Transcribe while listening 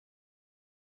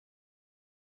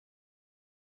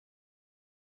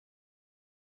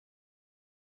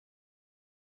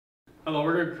Hello,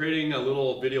 we're creating a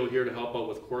little video here to help out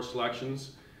with course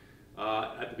selections.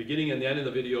 At the beginning and the end of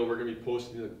the video, we're going to be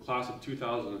posting the class of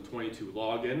 2022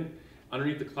 login.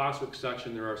 Underneath the classwork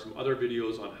section, there are some other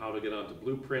videos on how to get onto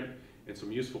Blueprint and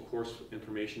some useful course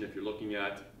information if you're looking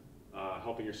at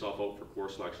helping yourself out for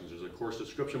course selections. There's a course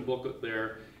description booklet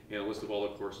there and a list of all the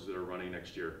courses that are running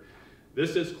next year.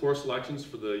 This is course selections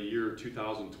for the year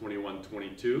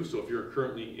 2021-22. So if you're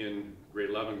currently in grade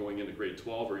 11 going into grade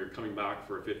 12 or you're coming back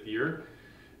for a fifth year,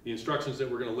 the instructions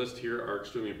that we're going to list here are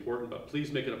extremely important, but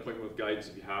please make an appointment with guidance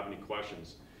if you have any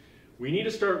questions. We need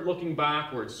to start looking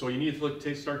backwards, so you need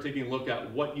to start taking a look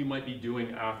at what you might be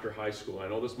doing after high school. I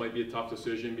know this might be a tough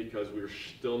decision because we're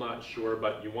still not sure,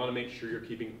 but you want to make sure you're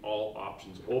keeping all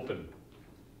options open.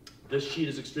 This sheet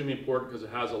is extremely important because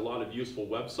it has a lot of useful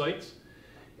websites.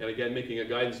 And again, making a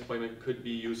guidance appointment could be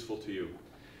useful to you.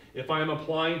 If I am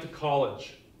applying to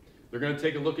college, they're going to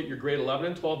take a look at your grade 11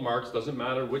 and 12 marks, doesn't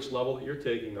matter which level that you're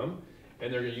taking them,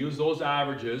 and they're going to use those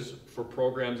averages for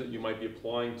programs that you might be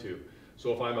applying to.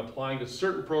 So if I'm applying to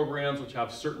certain programs which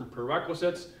have certain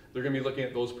prerequisites, they're going to be looking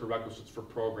at those prerequisites for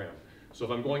program. So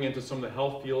if I'm going into some of the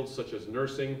health fields such as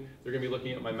nursing, they're going to be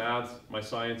looking at my maths, my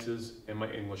sciences, and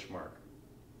my English mark.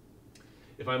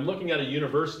 If I'm looking at a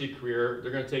university career,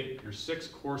 they're going to take your 6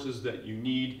 courses that you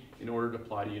need in order to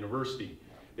apply to university.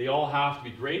 They all have to be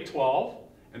grade 12,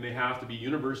 and they have to be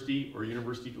university or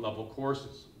university level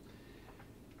courses.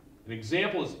 An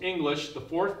example is English. The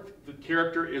fourth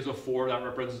character is a 4, that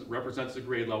represents the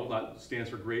grade level, that stands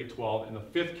for grade 12, and the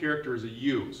 5th character is a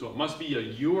U. So it must be a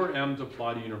U or M to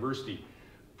apply to university.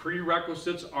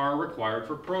 Prerequisites are required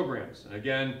for programs. And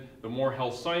again, the more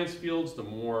health science fields, the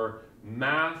more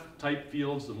math type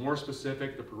fields, the more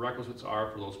specific the prerequisites are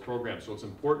for those programs. So it's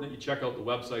important that you check out the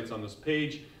websites on this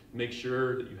page, make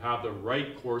sure that you have the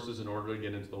right courses in order to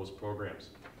get into those programs.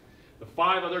 The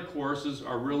 5 other courses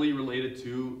are really related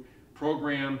to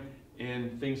program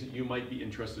and things that you might be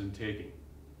interested in taking.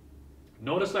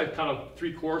 Notice I've cut out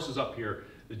 3 courses up here.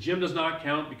 The gym does not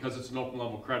count because it's an open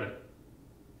level credit.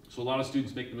 So a lot of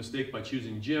students make the mistake by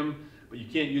choosing gym, but you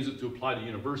can't use it to apply to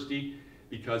university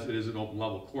because it is an open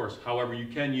level course. However, you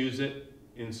can use it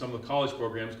in some of the college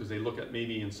programs because they look at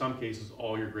maybe in some cases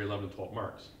all your grade 11 and 12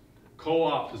 marks.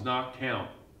 Co-op does not count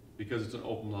because it's an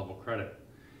open level credit.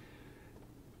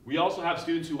 We also have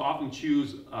students who often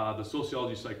choose the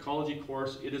sociology psychology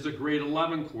course. It is a grade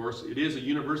 11 course. It is a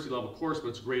university level course, but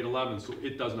it's grade 11, so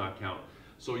it does not count.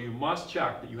 So you must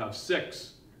check that you have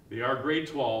 6. They are grade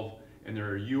 12, and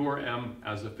they're U or M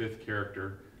as the 5th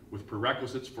character with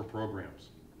prerequisites for programs.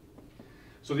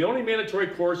 So the only mandatory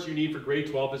course you need for grade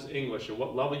 12 is English, and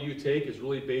what level you take is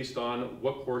really based on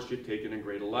what course you've taken in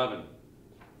grade 11.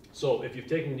 So if you've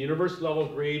taken the university level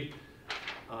grade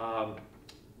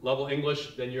level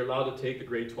English, then you're allowed to take the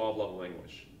grade 12 level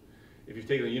English. If you've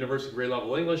taken the university grade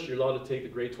level English, you're allowed to take the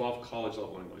grade 12 college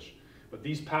level English. But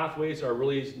these pathways are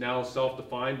really now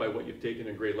self-defined by what you've taken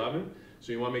in grade 11,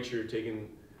 so you want to make sure you're taking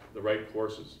the right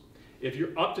courses. If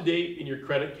you're up to date in your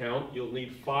credit count, you'll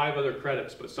need 5 other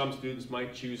credits, but some students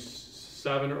might choose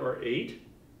 7 or 8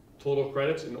 total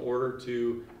credits in order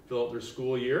to fill out their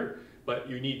school year, but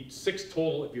you need 6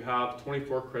 total if you have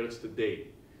 24 credits to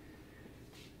date.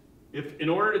 In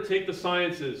order to take the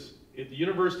sciences at the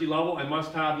university level, I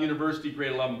must have university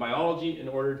grade 11 biology in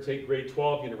order to take grade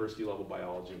 12 university level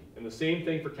biology. And the same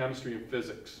thing for chemistry and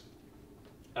physics.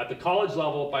 At the college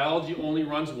level, biology only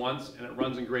runs once, and it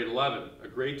runs in grade 11. A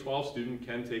grade 12 student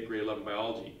can take grade 11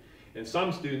 biology. And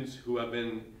some students who are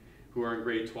in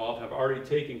grade 12 have already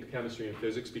taken chemistry and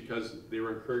physics because they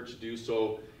were encouraged to do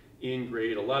so in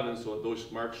grade 11, so that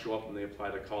those marks show up when they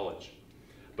apply to college.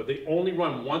 But they only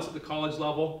run once at the college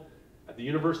level. At the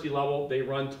university level, they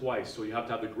run twice, so you have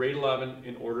to have the grade 11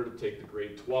 in order to take the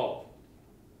grade 12.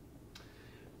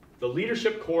 The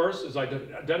leadership course is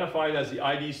identified as the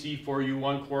IDC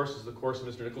 4U1 course. Is the course that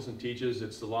Mr. Nicholson teaches.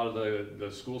 It's a lot of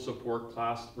the school support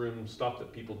classroom stuff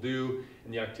that people do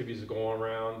and the activities that go on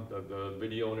around, the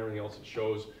video and everything else it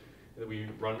shows that we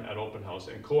run at Open House.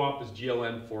 And co-op is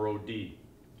GLN 40D.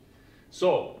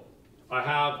 So I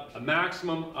have a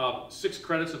maximum of 6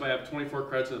 credits if I have 24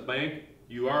 credits in the bank.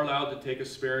 You are allowed to take a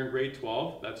spare in grade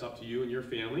 12. That's up to you and your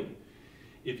family.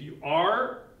 If you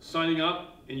are signing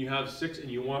up and you have 6 and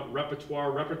you want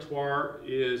repertoire, repertoire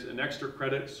is an extra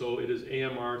credit, so it is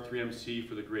AMR 3MC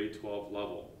for the grade 12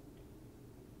 level.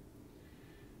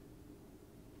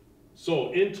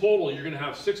 So in total, you're going to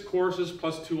have 6 courses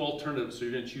plus 2 alternatives, so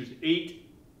you're going to choose 8.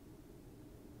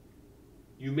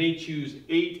 You may choose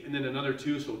 8 and then another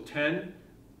 2, so 10,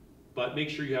 but make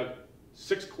sure you have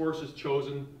 6 courses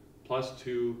chosen plus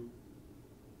 2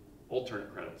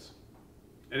 alternate credits.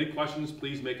 Any questions,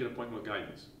 please make an appointment with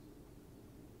guidance.